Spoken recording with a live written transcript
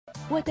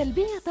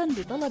وتلبية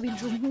لطلب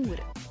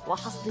الجمهور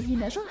وحصده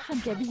نجاحاً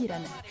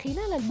كبيراً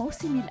خلال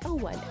الموسم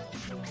الأول.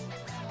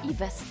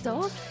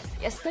 evesttalk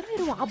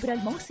يستمر عبر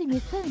الموسم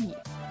الثاني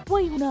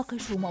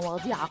ويناقش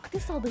مواضيع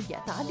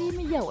اقتصادية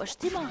تعليمية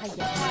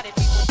واجتماعية.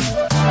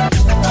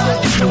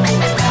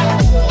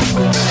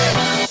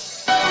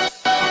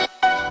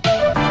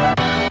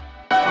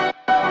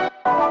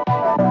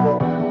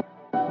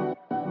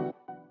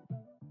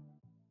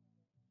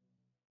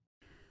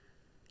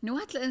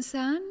 نواة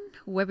الإنسان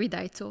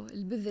وبدايته،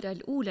 البذرة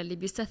الأولى اللي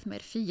بيستثمر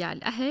فيها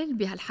الأهل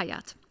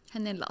بهالحياة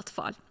هن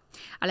الأطفال.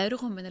 على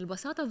الرغم من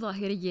البساطة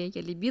الظاهرية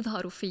يلي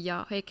بيظهروا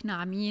فيها هيك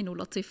ناعمين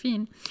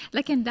ولطيفين،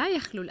 لكن لا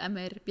يخلو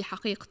الأمر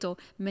بحقيقته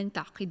من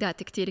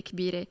تعقيدات كتير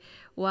كبيرة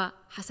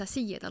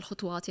وحساسية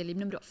الخطوات يلي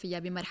بنمرق فيها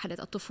بمرحلة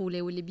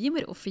الطفولة واللي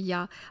بيمرقوا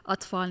فيها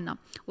أطفالنا،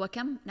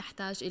 وكم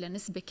نحتاج إلى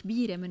نسبة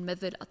كبيرة من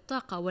بذل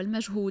الطاقة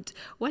والمجهود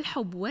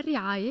والحب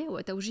والرعاية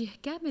وتوجيه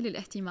كامل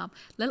الاهتمام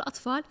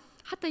للأطفال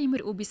حتى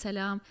يمرقوا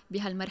بسلام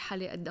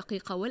بهالمرحلة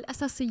الدقيقة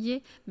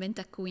والأساسية من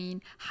تكوين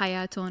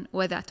حياتهم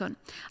وذاتهم.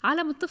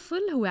 عالم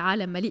الطفل هو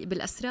عالم مليء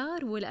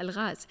بالأسرار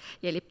والألغاز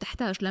يلي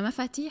بتحتاج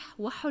لمفاتيح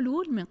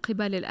وحلول من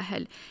قبل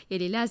الأهل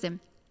يلي لازم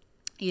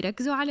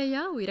يركزوا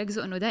عليها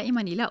ويركزوا أنه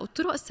دائما يلاقوا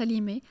الطرق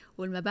السليمة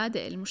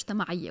والمبادئ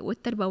المجتمعية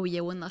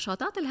والتربوية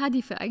والنشاطات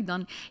الهادفة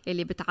أيضا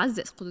يلي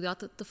بتعزز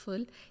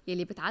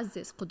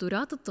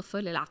قدرات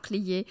الطفل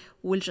العقلية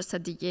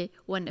والجسدية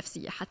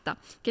والنفسية حتى.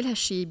 كل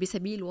هالشي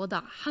بسبيل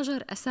وضع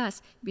حجر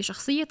أساس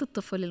بشخصية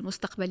الطفل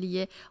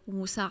المستقبلية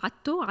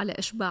ومساعدته على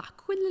إشباع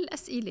كل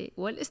الأسئلة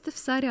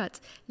والاستفسارات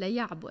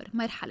ليعبر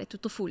مرحلة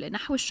الطفولة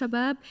نحو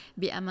الشباب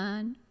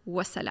بأمان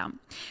وسلام.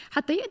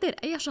 حتى يقدر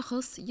أي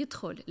شخص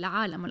يدخل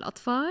لعالم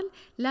الأطفال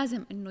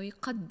لازم أنه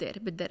يقدر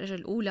بالدرجة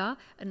الأولى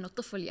أنه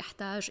الطفل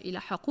يحتاج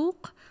إلى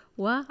حقوق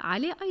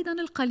وعليه أيضاً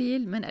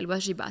القليل من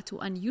الواجبات،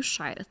 وأن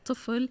يشعر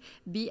الطفل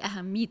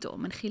بأهميته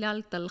من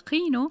خلال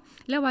تلقينه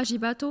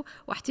لواجباته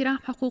واحترام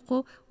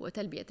حقوقه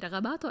وتلبية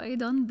رغباته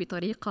أيضاً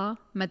بطريقة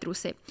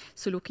مدروسة.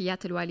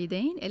 سلوكيات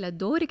الوالدين إلى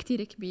دور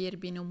كتير كبير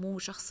بنمو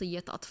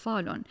شخصية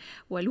أطفالهم،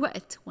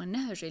 والوقت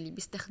والنهج اللي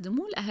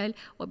بيستخدموه الأهل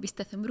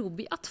وبيستثمروا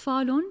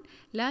بأطفالهم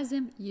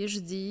لازم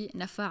يجدي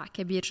نفع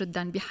كبير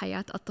جداً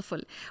بحياة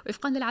الطفل.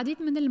 وفقاً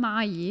للعديد من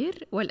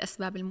المعايير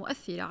والأسباب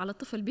المؤثرة على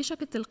الطفل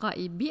بشكل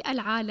تلقائي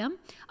بالعالم،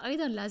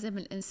 أيضاً لازم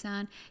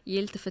الإنسان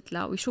يلتفت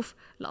له ويشوف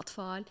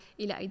الأطفال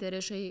إلى أي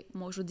درجة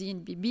موجودين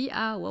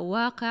ببيئة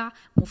وواقع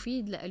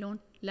مفيد لهم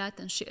لا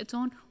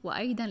تنشئتهم،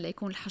 وأيضاً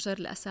ليكون الحجر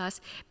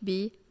الأساس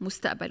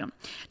بمستقبلهم.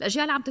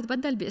 الأجيال عم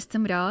تتبدل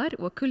باستمرار،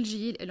 وكل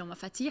جيل له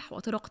مفاتيح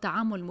وطرق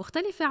تعامل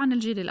مختلفة عن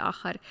الجيل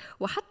الآخر،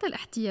 وحتى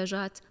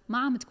الاحتياجات ما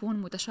عم تكون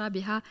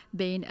متشابهة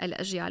بين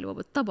الأجيال.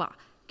 وبالطبع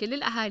كل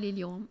الأهالي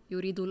اليوم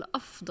يريدوا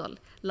الأفضل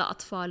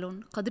لأطفالهم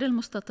قدر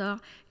المستطاع،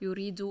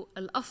 يريدوا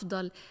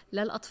الأفضل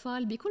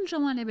للأطفال بكل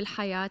جوانب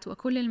الحياة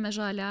وكل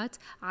المجالات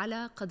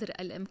على قدر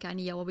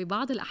الإمكانية،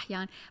 وببعض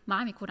الأحيان ما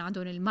عم يكون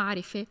عندهم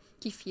المعرفة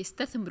كيف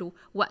يستثمروا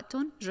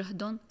وقتهم،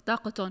 جهدهم،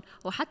 طاقتهم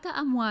وحتى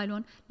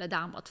أموالهم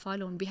لدعم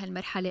أطفالهم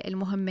بهالمرحلة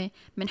المهمة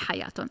من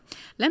حياتهم.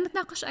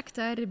 لنتناقش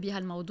أكثر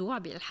بهالموضوع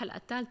بالحلقة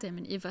الثالثة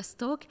من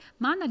evesttalk.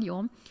 معنا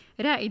اليوم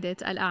رائدة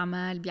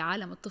الأعمال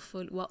بعالم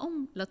الطفل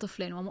وأم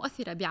لطفلين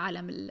ومؤثرة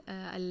بعالم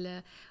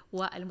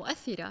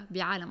والمؤثرة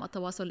بعالم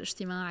التواصل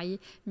الاجتماعي،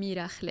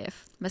 ميرا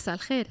خليف. مساء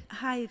الخير.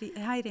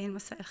 هاي رين،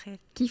 مساء الخير.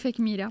 كيفك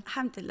ميرا؟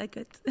 الحمد لله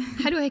جود.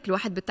 حلو هيك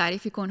الواحد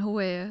بالتعريف يكون هو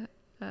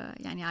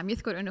يعني عم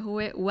يذكر انه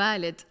هو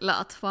والد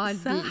لاطفال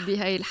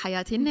بهاي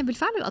الحياه. هن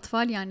بالفعل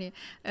الاطفال يعني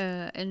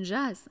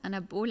انجاز. انا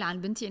بقول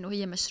عن بنتي انه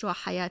هي مشروع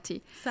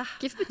حياتي. صح.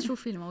 كيف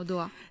بتشوفي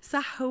الموضوع؟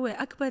 صح، هو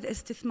اكبر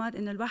استثمار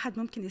انه الواحد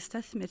ممكن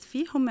يستثمر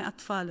فيه هم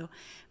اطفاله،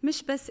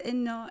 مش بس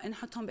انه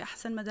نحطهم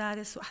باحسن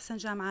مدارس واحسن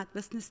جامعات،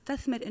 بس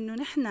نستثمر انه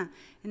نحن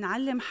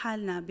نعلم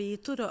حالنا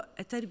بطرق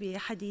تربيه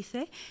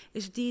حديثه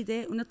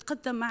جديده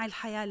ونتقدم مع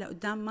الحياه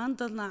لقدام، ما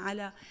نضلنا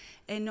على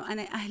انه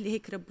انا اهلي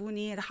هيك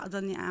ربوني رح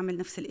اضلني اعمل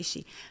نفس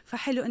الاشي.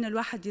 فحلو انه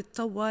الواحد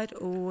يتطور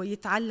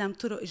ويتعلم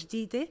طرق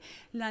جديده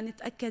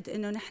لنتاكد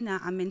انه نحن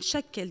عم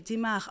نشكل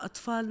دماغ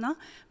اطفالنا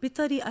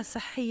بطريقه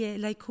صحيه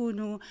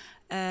ليكونوا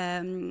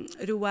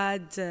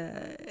رواد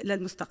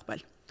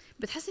للمستقبل.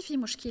 بتحسي في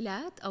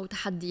مشكلات او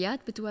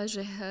تحديات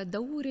بتواجه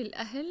دور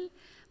الاهل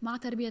مع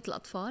تربية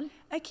الأطفال؟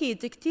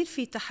 أكيد كتير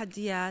في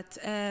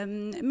تحديات،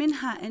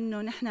 منها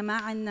إنه نحن ما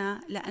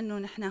عنا، لأنه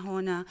نحن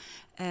هنا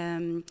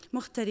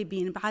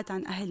مغتربين بعاد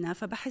عن أهلنا،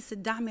 فبحس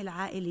الدعم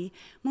العائلي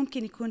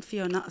ممكن يكون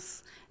فيه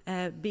نقص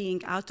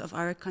being out of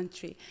our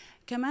country.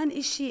 كمان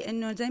إشي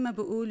إنه زي ما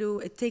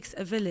بيقولوا it takes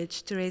a village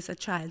to raise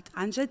a child.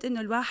 عن جد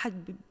إنه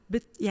الواحد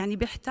يعني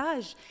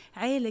بيحتاج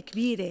عيلة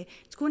كبيرة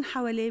تكون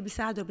حواليه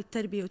بيساعده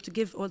بالتربية to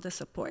give all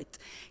the support.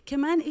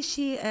 كمان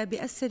إشي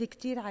بيأثر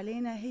كتير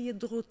علينا هي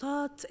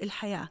ضغوطات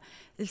الحياة،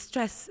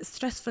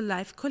 stressful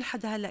life. كل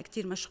حدا هلأ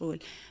كتير مشغول،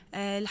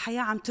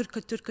 الحياة عم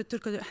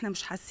تركض وإحنا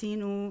مش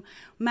حاسين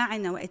وما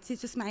عنا وقت.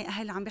 تسمعي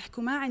أهل عم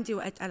بيحكوا ما عندي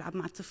وقت ألعب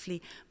مع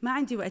طفلي، ما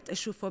عندي وقت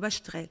أشوفه،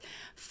 بشتغل.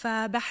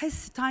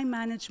 فبحس time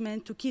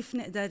management وكيف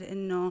نقدر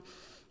إنه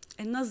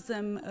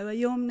ننظم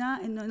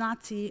يومنا إنه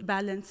نعطي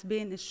بالانس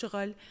بين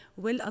الشغل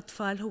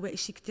والأطفال، هو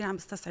إشي كتير عم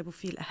بيستصعبوا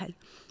فيه الأهل.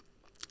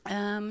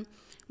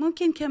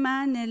 ممكن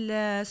كمان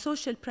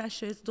السوشيال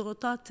بريشرز،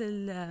 ضغوطات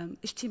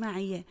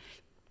الاجتماعية،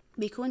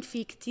 بيكون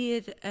في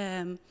كتير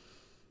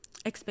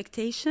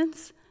expectations،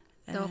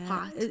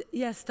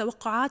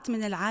 توقعات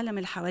من العالم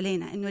اللي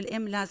حوالينا، إنه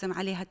الأم لازم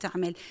عليها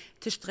تعمل،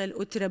 تشتغل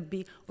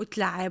وتربي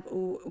وتلعب،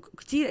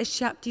 وكتير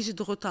أشياء بتيجي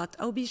ضغوطات،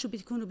 أو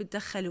بيكونوا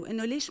بتدخلوا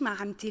إنه ليش ما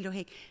عملتي له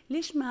هيك،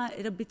 ليش ما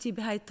ربيتي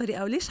بهاي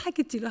الطريقة، وليش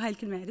حكيتي له هاي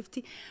الكلمة،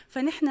 عرفتي؟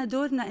 فنحن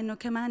دورنا إنه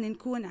كمان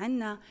نكون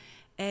عنا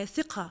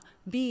ثقة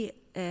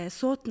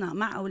بصوتنا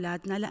مع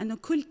أولادنا، لأنه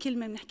كل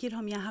كلمة بنحكي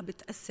لهم إياها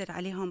بتأثر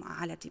عليهم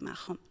على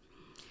دماغهم.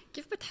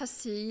 كيف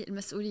بتحسي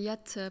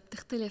المسؤوليات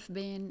بتختلف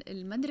بين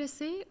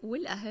المدرسة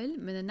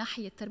والأهل من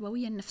الناحية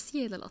التربوية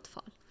النفسية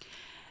للأطفال؟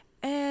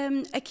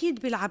 أكيد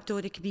بيلعب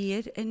دور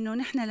كبير، إنه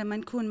نحن لما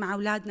نكون مع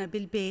أولادنا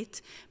بالبيت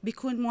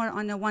بيكون more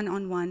on a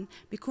one-on-one،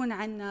 بيكون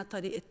عنا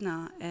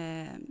طريقتنا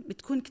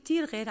بتكون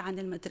كتير غير عن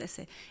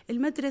المدرسة.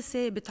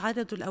 المدرسة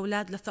بتعرضوا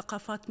الأولاد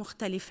لثقافات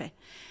مختلفة،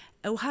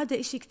 وهذا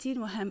إشي كتير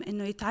مهم،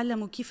 إنه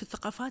يتعلموا كيف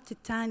الثقافات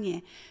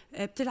التانية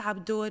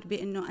بتلعب دور،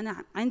 بإنه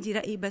أنا عندي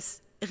رأي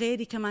بس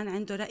غيري كمان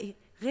عنده رأي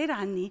غير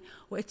عني،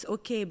 وإتس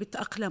أوكي،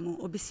 بتأقلموا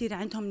وبصير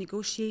عندهم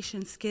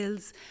negotiation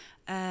skills،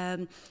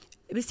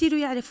 بصيروا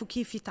يعرفوا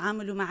كيف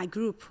يتعاملوا مع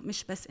جروب،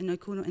 مش بس إنه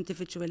يكونوا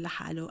individual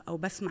لحاله أو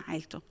بس مع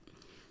عائلته.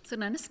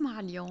 صرنا نسمع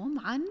اليوم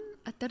عن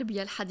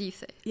التربية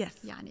الحديثة،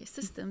 يعني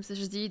systems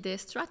جديدة،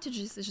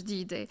 strategies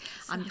جديدة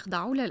عم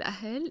يخضعوا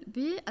للأهل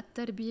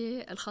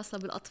بالتربية الخاصة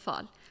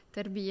بالأطفال،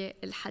 التربية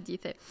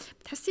الحديثة.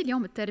 بتحسي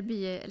اليوم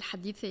التربية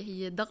الحديثة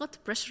هي ضغط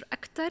بريشر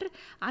أكتر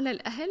على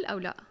الأهل أو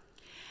لا؟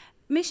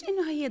 مش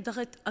إنه هي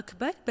ضغط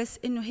أكبر، بس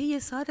إنه هي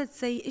صارت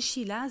زي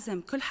إشي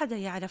لازم كل حدا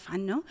يعرف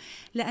عنه،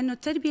 لأنه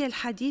التربية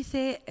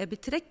الحديثة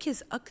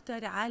بتركز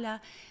أكتر على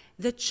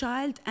the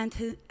child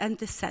and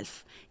the self،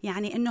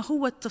 يعني إنه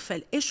هو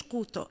الطفل إيش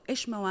قوته،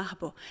 إيش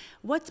مواهبه،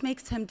 what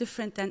makes him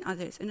different than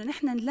others، إنه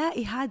نحن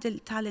نلاقي هذا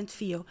التالنت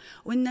فيه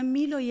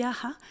وننمي له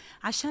إياها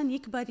عشان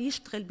يكبر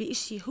يشتغل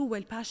بإشي هو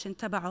الباشن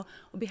تبعه،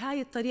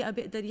 وبهاي الطريقة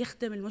بيقدر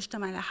يخدم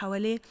المجتمع اللي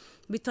حواليه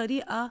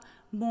بطريقة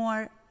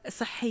more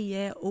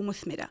صحية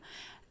ومثمرة.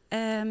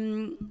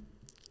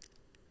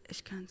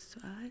 إيش كان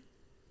السؤال؟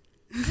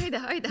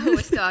 هيدا هو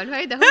السؤال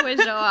وهيدا هو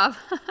الجواب.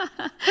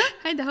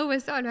 هيدا هو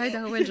السؤال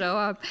وهيدا هو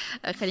الجواب.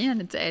 خلينا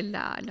ننتقل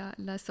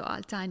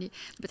لسؤال تاني.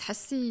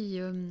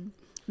 بتحسي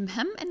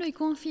مهم أنه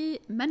يكون في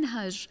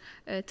منهج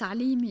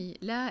تعليمي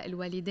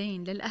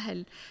للوالدين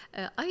للأهل،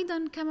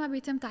 أيضا كما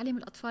بيتم تعليم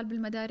الأطفال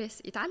بالمدارس،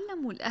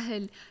 يتعلموا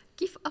الأهل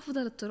كيف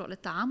أفضل الطرق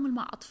للتعامل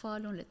مع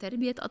أطفالهم،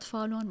 لتربية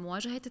أطفالهم،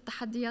 مواجهة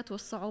التحديات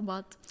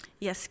والصعوبات؟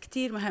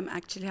 كتير مهم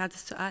actually هذا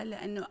السؤال،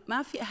 لأنه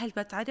ما في أهل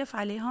بتعرف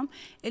عليهم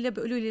إلا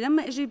بيقولوا لي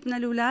لما أجيبنا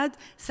الأولاد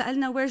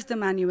سألنا where's the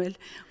manual،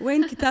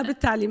 وين كتاب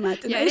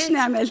التعليمات، إنه إيش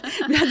نعمل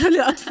بهدول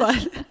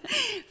الأطفال.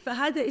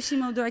 فهذا إشي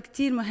موضوع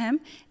كتير مهم،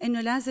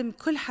 إنه لازم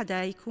كل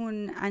حدا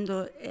يكون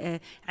عنده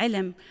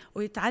علم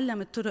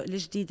ويتعلم الطرق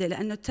الجديدة،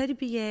 لأنه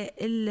التربية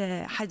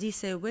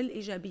الحديثة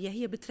والإيجابية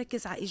هي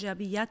بتركز على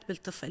إيجابيات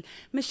بالطفل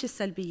مش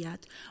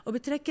السلبيات،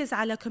 وبتركز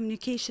على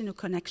communication و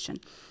connection.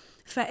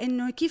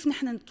 فإنه كيف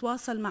نحن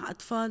نتواصل مع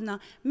أطفالنا،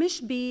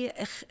 مش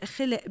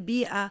بخلق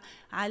بيئة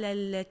على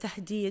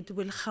التهديد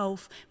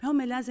والخوف،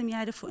 هم لازم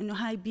يعرفوا إنه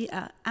هاي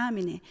بيئة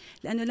آمنة،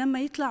 لأنه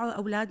لما يطلعوا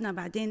أولادنا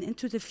بعدين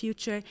into the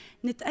future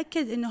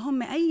نتأكد إنه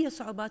هم أي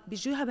صعوبات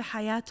بيجوها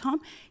بحياتهم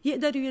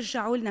يقدروا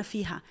يرجعوا لنا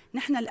فيها،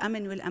 نحن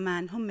الأمن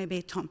والأمان هم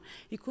بيتهم،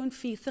 يكون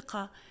في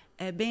ثقة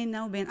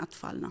بيننا وبين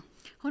أطفالنا.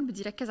 هون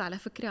بدي ركز على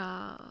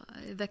فكرة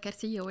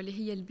ذكرتيها واللي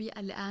هي البيئة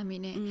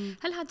الآمنة.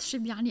 هل هذا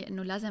الشيء يعني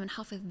أنه لازم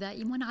نحافظ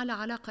دائما على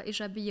علاقة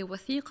إيجابية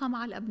وثيقة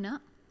مع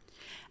الأبناء؟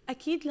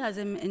 أكيد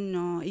لازم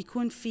إنه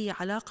يكون في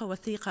علاقة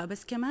وثيقة،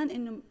 بس كمان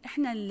إنه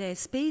إحنا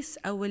السبيس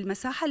أو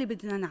المساحة اللي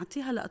بدنا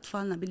نعطيها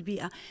لأطفالنا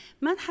بالبيئة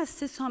ما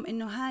نحسسهم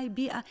إنه هاي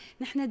بيئة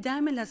نحن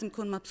دائما لازم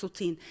نكون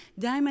مبسوطين،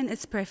 دائما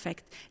it's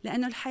perfect،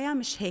 لأنه الحياة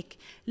مش هيك.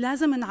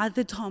 لازم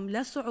نعرضهم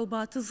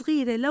لصعوبات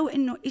صغيرة لو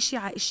إنه إشي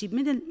على إشي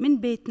من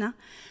بيتنا،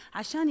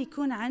 عشان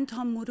يكون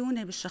عندهم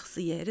مرونة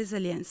بالشخصية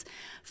resilience.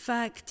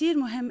 فكتير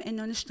مهم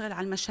إنه نشتغل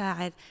على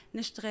المشاعر،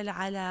 نشتغل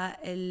على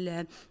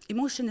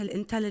emotional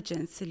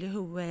intelligence اللي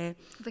هو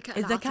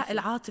الذكاء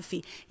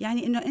العاطفي،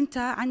 يعني إنه أنت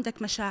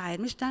عندك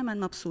مشاعر، مش دائما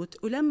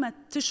مبسوط، ولما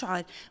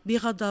تشعر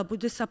بغضب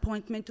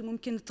وديسابوينتمنت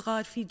وممكن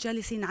تغار في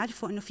جالسين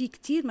نعرفوا إنه في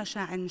كتير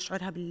مشاعر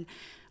نشعرها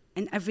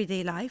in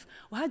everyday life،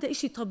 وهذا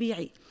إشي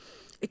طبيعي.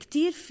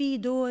 كتير في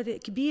دور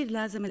كبير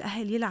لازم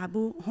الأهل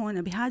يلعبوا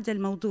هون بهذا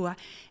الموضوع،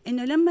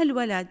 إنه لما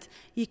الولد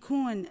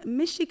يكون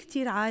مش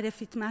كتير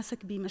عارف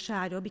يتماسك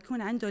بمشاعره،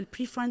 بيكون عنده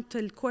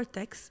البريفرونتال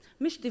كورتكس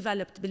مش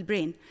developed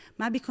بالبرين،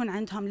 ما بيكون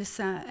عندهم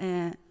لسه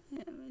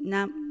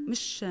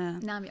مش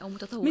نامي أو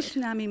متطور، مش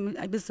نامي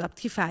بالضبط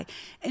كفاية،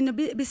 إنه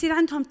بيصير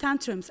عندهم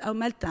تانترمز أو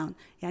ميلتداون،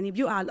 يعني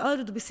بيوقع على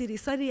الأرض وبيصير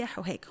يصريح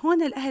وهيك.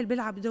 هون الأهل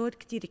بيلعب دور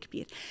كتير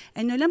كبير،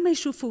 إنه لما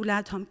يشوفوا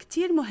أولادهم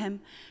كتير مهم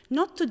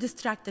not to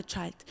distract the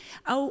child،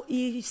 أو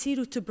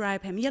يصيروا to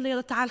bribe him،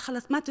 يلا تعال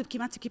خلص ما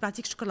تبكي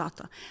بعطيك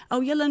شوكولاتة،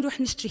 أو يلا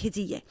نروح نشتري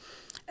هدية.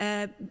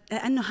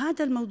 لأنه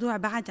هذا الموضوع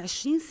بعد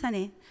 20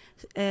 سنة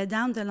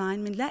down the line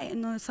بنلاقي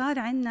إنه صار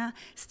عنا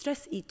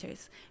stress eaters،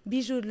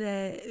 بيجوا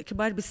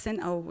الكبار بالسن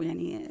أو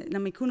يعني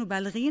لما يكونوا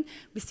بالغين،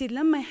 بيصير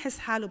لما يحس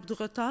حاله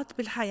بضغوطات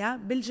بالحياة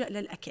بيلجأ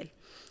للأكل،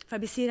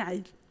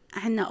 فبيصير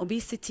عنا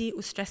obesity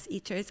و stress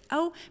eaters،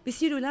 أو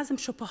بيصيروا لازم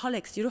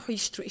shopaholics، يروحوا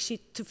يشتروا إشي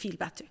to feel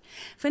better.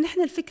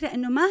 فنحن الفكرة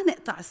إنه ما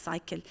نقطع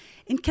السايكل،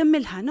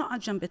 نكملها، نقعد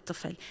جنب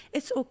الطفل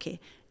it's okay.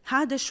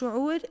 هذا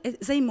الشعور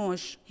زي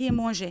موج، هي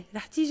موجة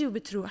رح تيجي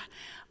وبتروح،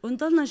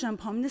 ونضلنا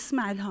جنبهم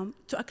نسمع لهم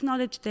to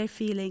acknowledge their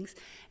feelings،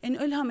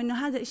 نقول لهم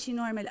إنه هذا إشي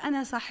normal.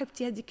 أنا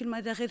صاحبتي هذيك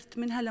المرة غرت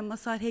منها لما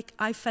صار هيك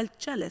I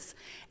felt jealous،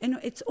 إنه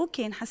it's okay،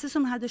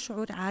 نحسسهم هذا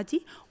شعور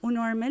عادي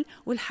ونورمال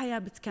والحياة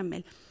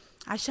بتكمل،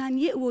 عشان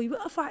يقووا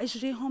يوقفوا على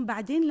إجريهم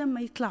بعدين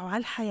لما يطلعوا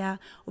على الحياة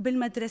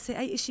وبالمدرسة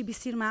أي إشي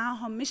بيصير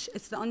معاهم مش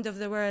it's the end of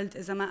the world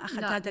إذا ما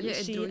أخذ هذا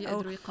الإشي،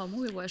 يقدروا يقاوموا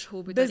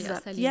ويواجهوا بطريقة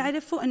سليمة،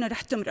 يعرفوا إنه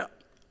رح تمرق.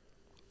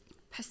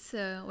 بحس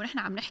ونحن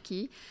عم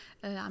نحكي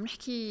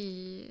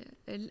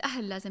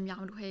الأهل لازم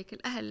يعملوا هيك،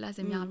 الأهل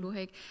لازم يعملوا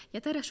هيك. يا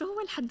ترى شو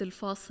هو الحد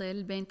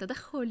الفاصل بين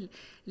تدخل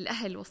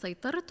الأهل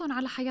وسيطرتهم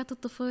على حياة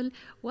الطفل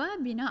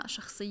وبناء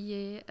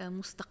شخصية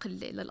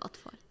مستقلة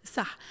للأطفال؟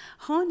 صح،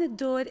 هون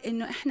الدور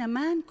إنه إحنا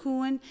ما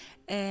نكون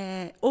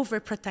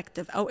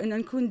overprotective، أو إنه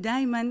نكون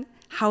دايماً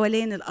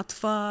حوالين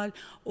الأطفال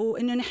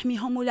وإنه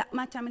نحميهم، ولا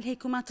ما تعمل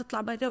هيك وما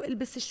تطلع برا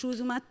والبس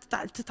الشوز وما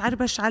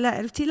تتعربش على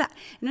عرفتي، لا،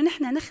 إنه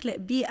نحن نخلق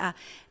بيئة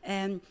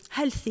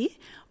healthy،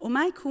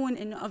 وما يكون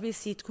إنه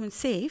obviously تكون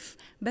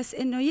safe، بس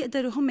إنه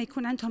يقدروا هم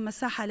يكون عندهم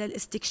مساحة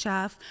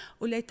للاستكشاف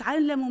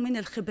وليتعلموا من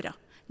الخبرة.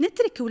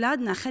 نترك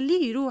أولادنا،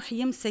 خليه يروح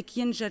يمسك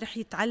ينجرح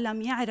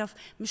يتعلم يعرف،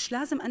 مش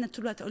لازم أنا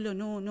طول الوقت أقول له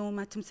نو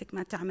ما تمسك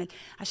ما تعمل،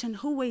 عشان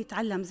هو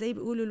يتعلم. زي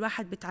بيقولوا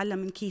الواحد بيتعلم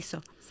من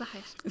كيسه.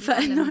 صحيح،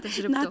 فإنه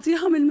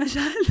نعطيهم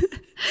المجال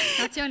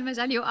نعطيهم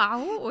المجال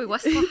يوقعوا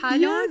ويوسخوا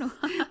حالهم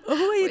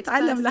وهو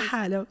يتعلم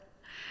لحاله.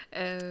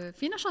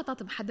 في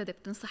نشاطات محددة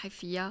بتنصحي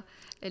فيها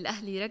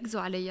الأهل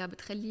يركزوا عليها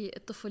بتخلي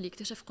الطفل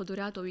يكتشف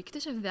قدراته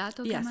ويكتشف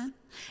ذاته كمان؟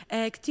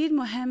 كتير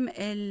مهم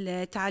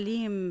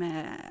التعليم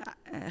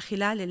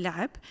خلال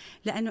اللعب،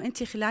 لأنه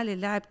أنت خلال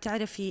اللعب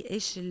تعرفي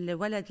إيش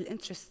الولد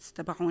الانترست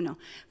تبعونه،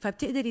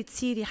 فبتقدري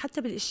تصيري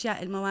حتى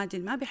بالأشياء المواد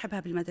اللي ما بيحبها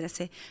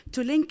بالمدرسة to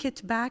link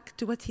it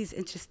back to what he's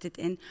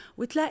interested in،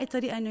 وتلاقي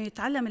طريقة أنه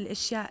يتعلم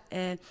الأشياء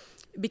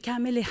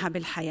بكاملها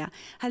بالحياة.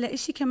 هلأ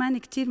إشي كمان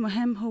كتير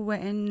مهم هو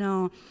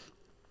أنه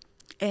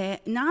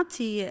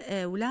نعطي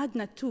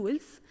أولادنا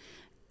tools،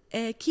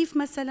 كيف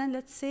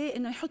مثلا let's say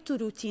إنه يحطوا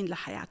روتين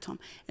لحياتهم،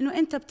 إنه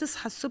أنت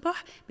بتصحى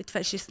الصبح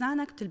بتفرشي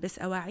أسنانك، بتلبس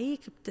أواعيك،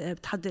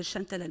 بتحضر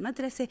شنطة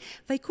للمدرسة،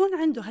 فيكون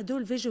عنده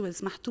هدول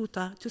visuals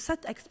محطوطة to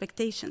set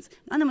expectations.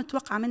 أنا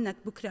متوقعة منك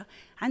بكرة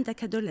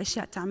عندك هدول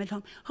الأشياء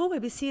تعملهم. هو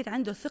بيصير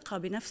عنده ثقة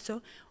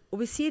بنفسه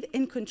وبصير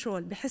in control،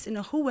 بحس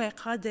إنه هو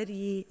قادر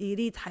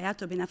يريد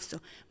حياته بنفسه،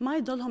 ما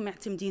يضلهم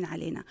معتمدين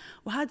علينا،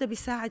 وهذا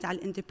بيساعد على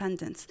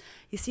الاندبندنس،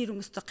 يصيروا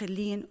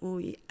مستقلين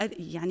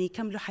ويعني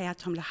يكملوا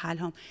حياتهم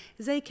لحالهم.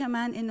 زي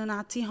كمان إنه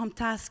نعطيهم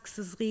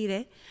تاسكس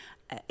صغيرة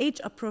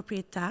age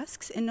appropriate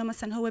tasks، إنه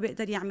مثلا هو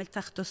بيقدر يعمل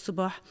تخته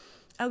الصبح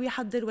أو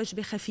يحضر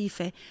وجبة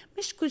خفيفة،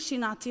 مش كل شيء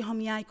نعطيهم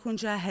إياه يكون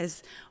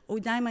جاهز،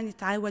 ودايما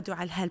يتعودوا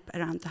على الهلب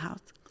around the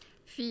house.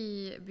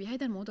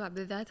 بهذا الموضوع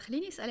بالذات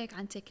خليني أسألك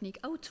عن تكنيك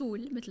أو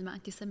تول مثل ما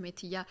أنت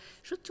سميتيها،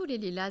 شو التول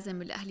اللي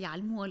لازم الأهل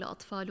يعلموها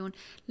لأطفالهم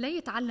لا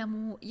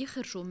يتعلموا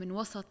يخرجوا من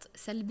وسط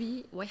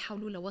سلبي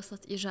ويحولوا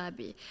لوسط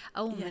إيجابي،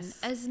 أو من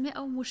أزمة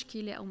أو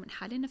مشكلة أو من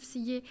حالة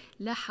نفسية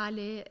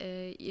لحالة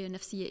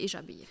نفسية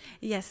إيجابية؟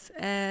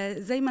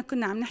 زي ما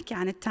كنا عم نحكي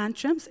عن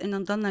التانترمز، إنه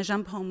نضلنا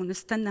جنبهم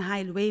ونستنى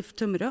هاي الويف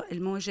تمرق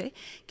الموجة،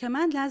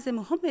 كمان لازم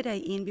وهم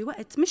رايقين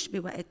بوقت مش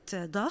بوقت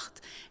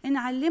ضغط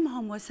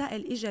نعلمهم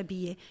وسائل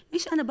إيجابية.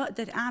 إيش أنا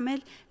بقدر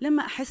أعمل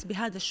لما أحس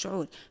بهذا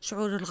الشعور،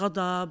 شعور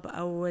الغضب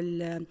أو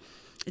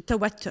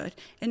التوتر،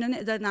 إنه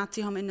نقدر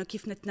نعطيهم إنه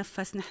كيف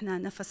نتنفس،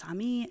 نحن نفس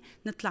عميق،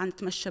 نطلع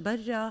نتمشى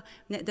برا،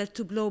 نقدر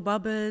to blow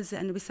bubbles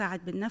لأنه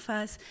بيساعد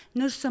بالنفس،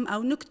 نرسم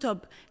أو نكتب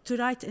to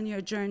write in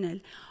your journal.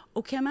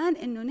 وكمان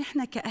إنه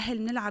نحن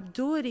كأهل نلعب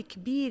دور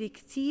كبير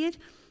كتير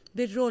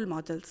بالرول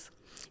مودلز.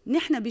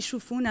 نحن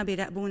بيشوفونا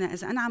بيراقبونا،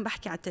 إذا أنا عم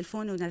بحكي على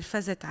التلفون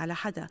ونرفزت على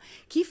حدا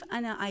كيف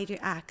أنا I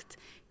react،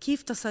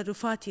 كيف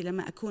تصرفاتي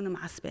لما أكون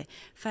معصبة.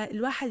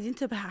 فالواحد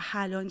ينتبه على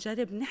حاله،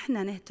 نجرب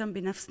نحن نهتم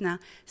بنفسنا،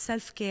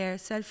 self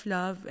care self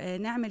love،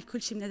 نعمل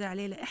كل شيء بنقدر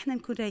عليه لإحنا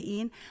نكون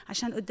رايقين،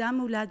 عشان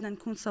قدام أولادنا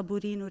نكون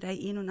صبورين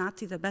ورايقين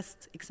ونعطي the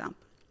best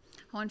example.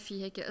 هون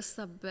في هيك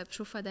قصة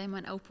بشوفها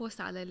دايما أو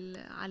بوست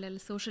على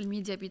السوشيال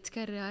ميديا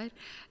بيتكرر،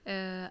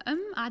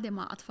 قاعدة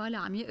مع أطفالها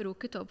عم يقروا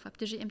كتب،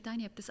 فبتجي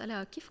تانية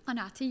بتسألها كيف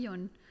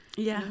قنعتيهم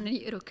إنه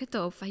يقروا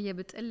كتب، فهي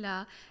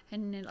بتقلها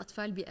إن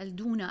الأطفال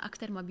بيقلدونا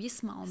أكتر ما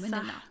بيسمعوا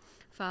مننا.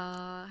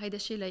 فهيدا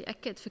الشيء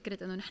ليأكد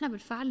فكرة أنه نحن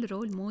بالفعل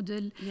رول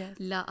موديل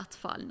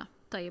لأطفالنا.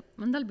 طيب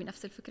بنضل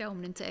بنفس الفكرة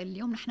وبننتقل.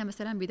 اليوم نحن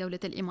مثلا بدولة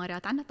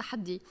الإمارات عندنا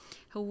تحدي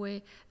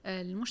هو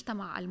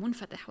المجتمع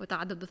المنفتح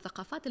وتعدد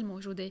الثقافات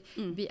الموجودة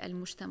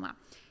بالمجتمع.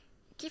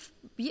 كيف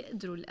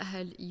بيقدروا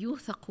الأهل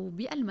يوثقوا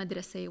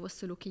بالمدرسة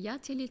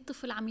والسلوكيات اللي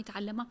الطفل عم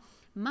يتعلمها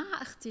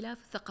مع اختلاف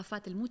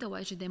الثقافات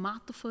المتواجدة مع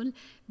الطفل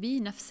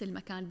بنفس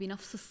المكان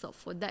بنفس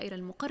الصف والدائرة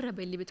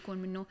المقربة اللي بتكون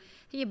منه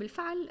هي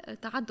بالفعل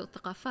تعدد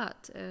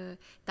ثقافات،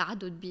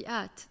 تعدد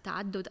بيئات،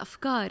 تعدد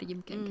أفكار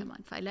يمكن كمان.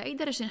 فإلى أي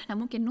درجة نحن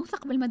ممكن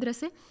نوثق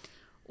بالمدرسة،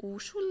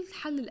 وشو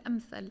الحل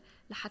الأمثل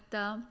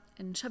لحتى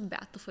نشبع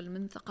الطفل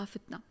من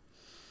ثقافتنا؟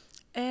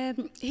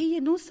 هي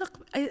نوثق،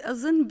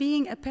 أظن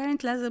being a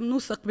parent لازم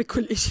نوثق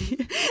بكل إشي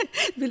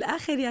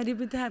بالآخر. يعني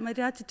بدها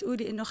مرات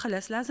تقولي إنه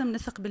خلص لازم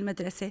نثق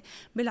بالمدرسة،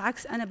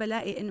 بالعكس أنا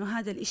بلاقي إنه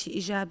هذا الإشي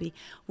إيجابي.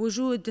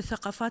 وجود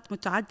ثقافات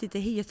متعددة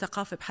هي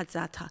ثقافة بحد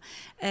ذاتها.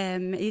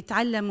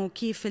 يتعلموا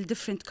كيف ال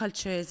different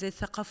cultures،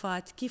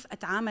 الثقافات، كيف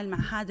أتعامل مع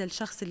هذا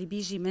الشخص اللي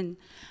بيجي من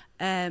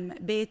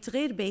بيت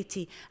غير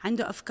بيتي،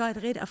 عنده أفكار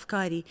غير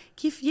أفكاري،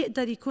 كيف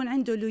يقدر يكون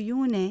عنده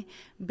ليونة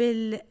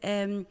بال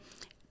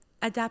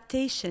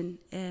adaptation،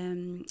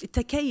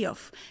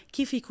 التكيف،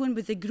 كيف يكون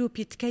بالجروب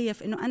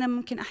يتكيف إنه أنا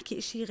ممكن أحكي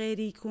إشي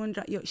غيري يكون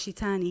رأيه إشي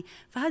تاني.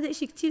 فهذا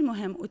إشي كتير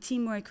مهم،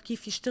 وتيم وورك،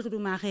 وكيف يشتغلوا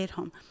مع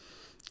غيرهم.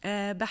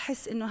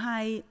 بحس إنه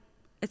هاي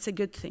it's a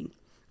good thing.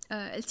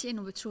 قلتي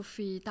إنه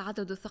بتشوفي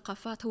تعدد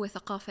الثقافات هو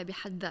ثقافة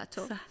بحد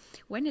ذاته. صح.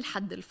 وين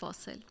الحد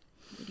الفاصل؟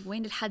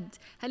 وين الحد؟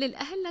 هل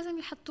الأهل لازم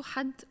يحطوا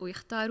حد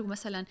ويختاروا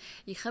مثلا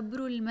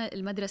يخبروا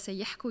المدرسة،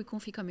 يحكوا، يكون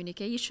في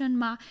communication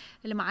مع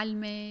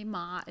المعلمة،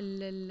 مع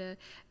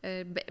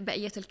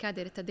بقية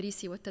الكادر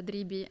التدريسي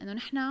والتدريبي، إنه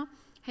نحن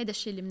هيدا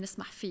الشيء اللي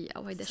بنسمح فيه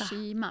أو هيدا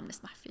الشيء ما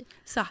بنسمح فيه؟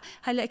 صح.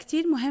 هلأ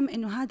كتير مهم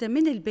إنه هذا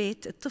من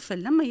البيت،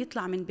 الطفل لما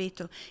يطلع من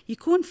بيته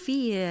يكون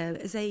في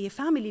زي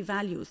family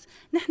values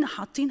نحن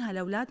حاطينها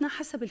لأولادنا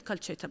حسب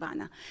الكالتشر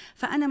تبعنا.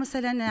 فأنا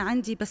مثلا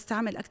عندي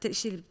بستعمل أكتر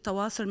إشي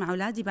التواصل مع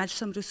أولادي،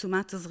 برسم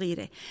رسومات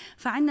صغيرة.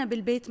 فعنا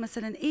بالبيت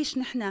مثلا إيش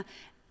نحن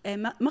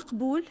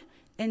مقبول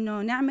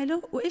إنه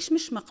نعمله وإيش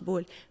مش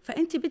مقبول.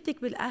 فأنت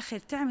بدك بالآخر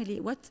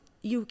تعملي what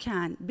you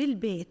can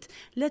بالبيت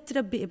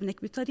لتربي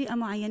ابنك بطريقة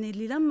معينة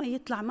اللي لما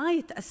يطلع ما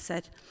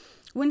يتأثر.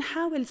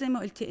 ونحاول زي ما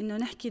قلتي إنه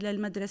نحكي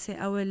للمدرسة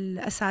أو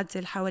الأساتذة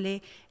اللي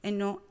حواليه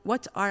إنه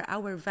what are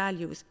our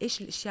values،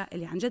 إيش الأشياء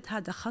اللي عن جد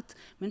هذا خط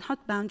بنحط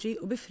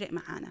boundary وبفرق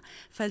معانا.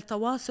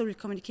 فالتواصل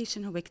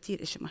والكوميونيكيشن هو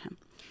كتير إشي مهم.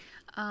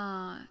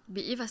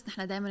 بإيفست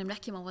نحن دائما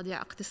بنحكي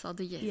مواضيع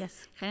اقتصادية.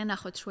 خلينا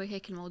ناخد شوي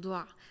هيك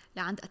الموضوع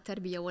لعند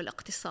التربية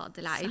والاقتصاد.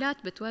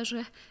 العائلات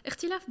بتواجه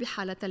اختلاف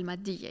بحالتها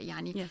المادية،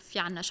 يعني في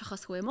عنا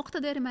شخص هو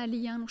مقتدر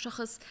ماليا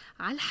وشخص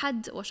على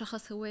الحد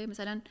وشخص هو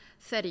مثلا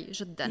ثري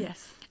جدا.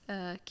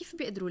 كيف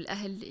بيقدروا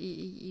الأهل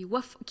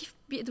كيف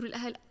بيقدروا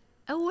الأهل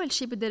أول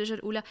شيء بالدرجة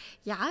الأولى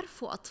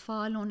يعرفوا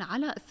أطفالهم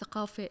على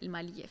الثقافة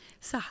المالية؟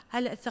 صح.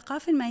 هلأ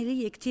الثقافة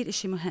المالية كتير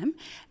إشي مهم.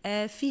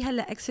 في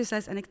هلأ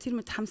exercise أنا كتير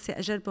متحمسة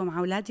أجربه مع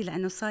أولادي،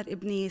 لأنه صار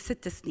ابني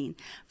 6 سنين،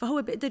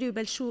 فهو بيقدروا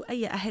يبلشوا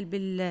أي أهل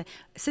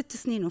بال6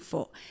 سنين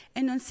وفوق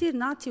إنه نصير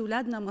نعطي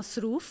أولادنا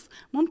مصروف.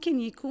 ممكن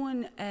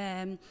يكون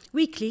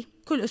weekly،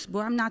 كل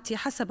أسبوع بنعطي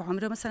حسب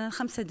عمره مثلا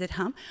 5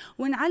 درهم،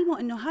 ونعلمه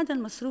إنه هذا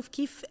المصروف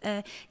كيف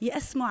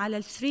يقسمه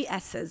على 3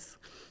 S's.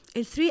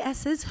 ال3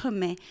 S's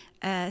هم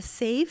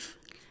save,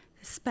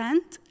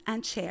 spend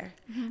and share.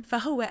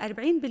 فهو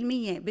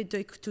 40%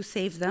 بده to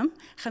save them،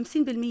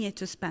 50%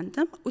 to spend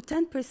them،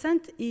 و10%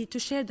 to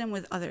share them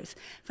with others.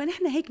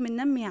 فنحن هيك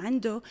بننمي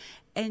عنده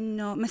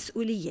إنه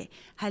مسؤولية.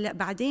 هلأ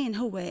بعدين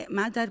هو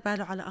ما دار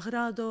باله على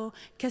أغراضه،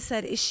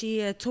 كسر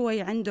إشي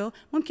توي عنده،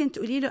 ممكن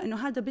تقولي له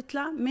إنه هذا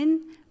بيطلع من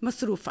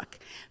مصروفك.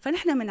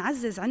 فنحن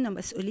بنعزز عنه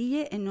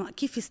مسؤولية إنه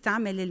كيف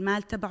يستعمل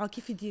المال تبعه،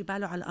 كيف يدير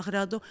باله على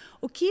أغراضه،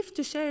 وكيف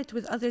to share it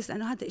with others،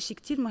 لأنه هذا إشي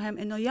كتير مهم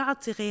إنه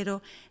يعطي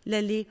غيره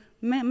للي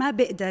ما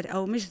بيقدر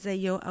أو مش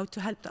زيه، أو to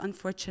help the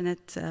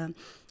unfortunate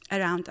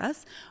around us.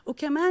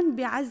 وكمان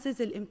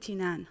بيعزز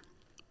الامتنان.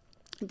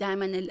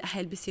 دائما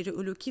الأهل بيصيروا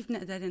يقولوا كيف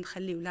نقدر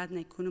نخلي أولادنا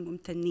يكونوا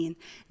ممتنين.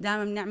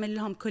 دائما بنعمل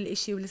لهم كل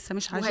إشي ولسه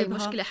مش عاجبهم.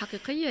 وهي مشكلة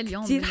حقيقية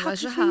اليوم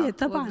بنواجهها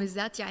طبعا،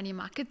 وبالذات يعني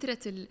مع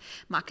كثرة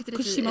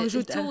كل شيء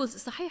موجود التولز.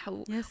 صحيح.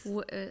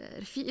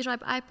 وفي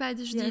إجراء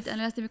آيباد جديد،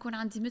 أنا لازم يكون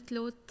عندي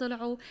مثله.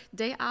 طلعوا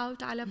day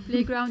out على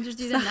بلاي جراوند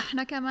جديدة،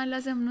 نحن كمان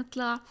لازم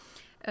نطلع.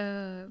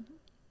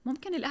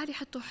 ممكن الأهل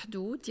يحطوا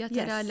حدود يا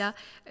ترى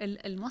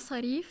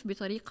للمصاريف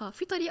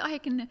في طريقة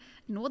هيك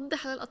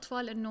نوضح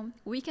للأطفال إنه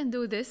we can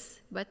do this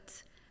but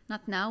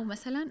not now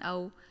مثلا،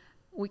 أو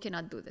we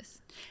cannot do this.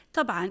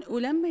 طبعا.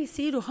 ولما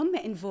يصيروا هم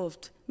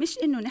involved، مش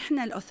إنه نحن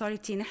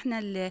الأثوريتي،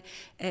 نحن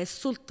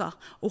السلطة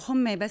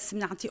وهم بس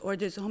بنعطي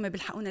orders وهم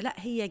بيلحقونا، لا،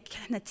 هي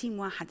احنا تيم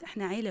واحد،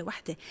 احنا عيلة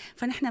واحدة.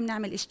 فنحن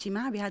بنعمل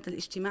اجتماع، بهذا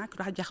الاجتماع كل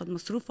واحد بياخد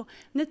مصروفه،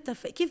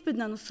 نتفق كيف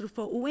بدنا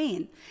نصرفه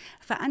ووين.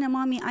 فأنا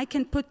مامي I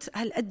can put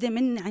هالقد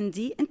من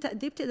عندي، انت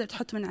قد بتقدر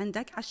تحط من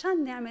عندك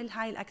عشان نعمل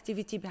هاي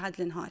الاكتيفيتي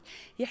بهذا النهار.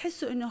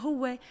 يحسوا إنه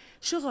هو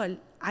شغل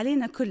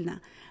علينا كلنا.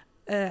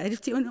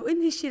 عرفتي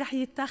وإن الشيء رح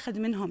يتاخد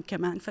منهم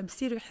كمان،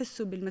 فبصيروا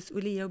يحسوا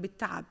بالمسؤولية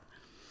وبالتعب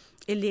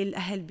اللي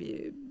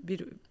الأهل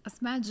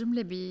سمعت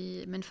جملة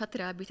من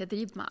فترة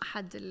بتدريب مع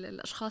أحد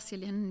الأشخاص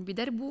اللي هن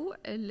بيدربوا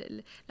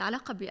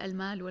العلاقة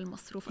بالمال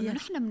والمصروف، إنه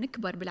نحن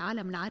بنكبر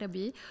بالعالم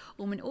العربي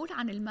وبنقول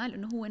عن المال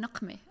إنه هو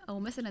نقمة، أو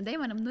مثلا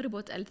دايما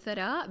بنربط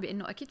الثراء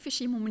بإنه أكيد في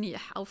شيء مو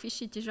منيح أو في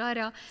شيء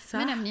تجارة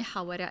منها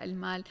منيحة وراء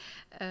المال.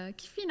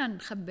 كيف فينا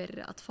نخبر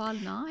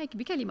أطفالنا هيك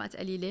بكلمات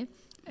قليلة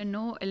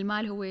إنه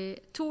المال هو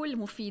تول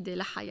مفيدة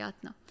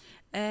لحياتنا؟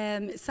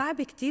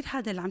 صعب كتير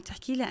هذا اللي عم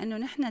تحكيه، لأنه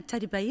نحن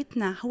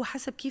تربيتنا هو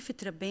حسب كيف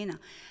تربينا.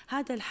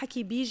 هذا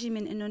الحكي بيجي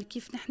من إنه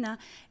كيف نحن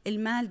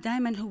المال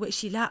دايما هو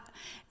إشي لا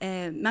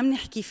ما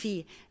بنحكي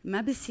فيه،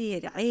 ما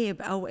بصير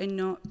عيب، أو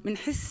إنه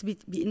بنحس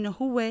بإنه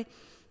هو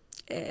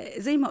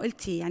زي ما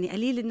قلتي يعني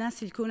قليل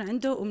الناس اللي يكون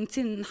عنده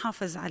ومنصير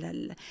نحافظ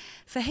على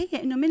فهي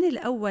إنه من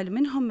الأول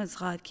منهم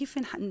صغار كيف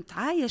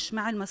نتعايش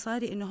مع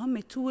المصاري، إنه هم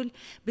تول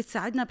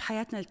بتساعدنا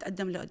بحياتنا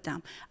لتقدم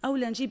لقدام أو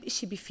لنجيب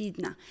إشي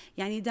بيفيدنا.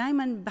 يعني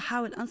دايما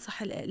بحاول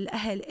أنصح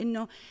الأهل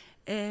إنه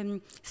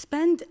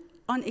spend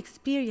on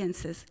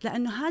experiences،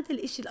 لأنه هذا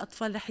الإشي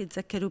الأطفال رح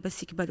يتذكروا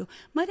بس يكبروا،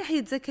 ما رح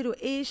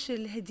يتذكروا إيش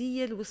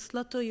الهدية اللي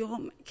وصلته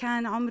يوم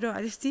كان عمره،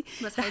 عرفتي؟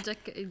 بس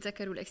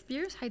يتذكروا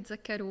الإكسبيرينس،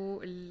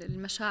 حيتذكروا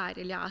المشاعر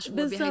اللي عاشوا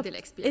بهذه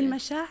الإكسبيرينس،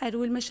 المشاعر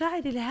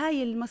والمشاعر اللي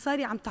هاي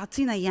المصاري عم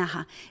تعطينا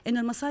إياها، إنه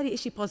المصاري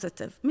إشي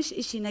بوزيتيف مش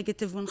إشي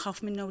نيجاتيف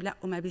ونخاف منه ولا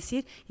وما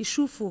بيصير.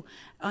 يشوفوا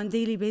on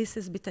daily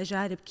basis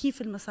بتجارب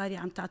كيف المصاري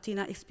عم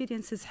تعطينا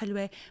experiences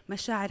حلوة،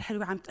 مشاعر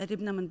حلوة عم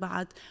تقربنا من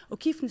بعض،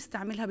 وكيف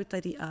نستعملها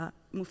بطريقة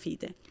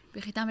مفيدة.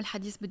 بختام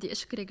الحديث بدي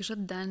أشكرك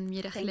جدا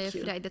ميرا خليف،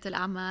 رائدة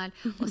الأعمال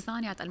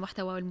وصانعة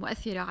المحتوى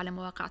والمؤثرة على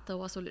مواقع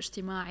التواصل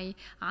الاجتماعي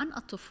عن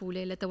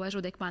الطفولة،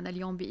 لتواجدك معنا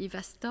اليوم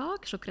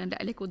بevesttalk. شكرا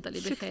لك وتضلي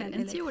بخير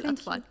أنت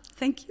والأطفال.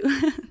 Thank you.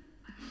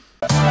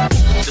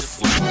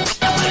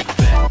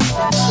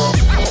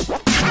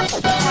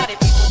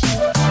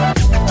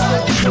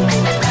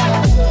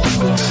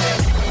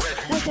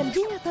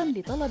 وتلبية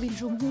لطلب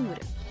الجمهور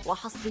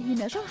وحصده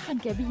نجاحا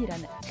كبيرا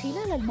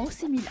خلال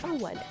الموسم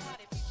الأول،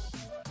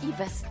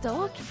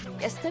 evesttalk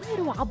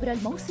يستمر عبر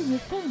الموسم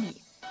الثاني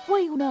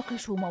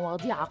ويناقش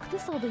مواضيع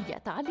اقتصادية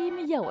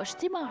تعليمية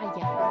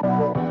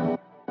واجتماعية.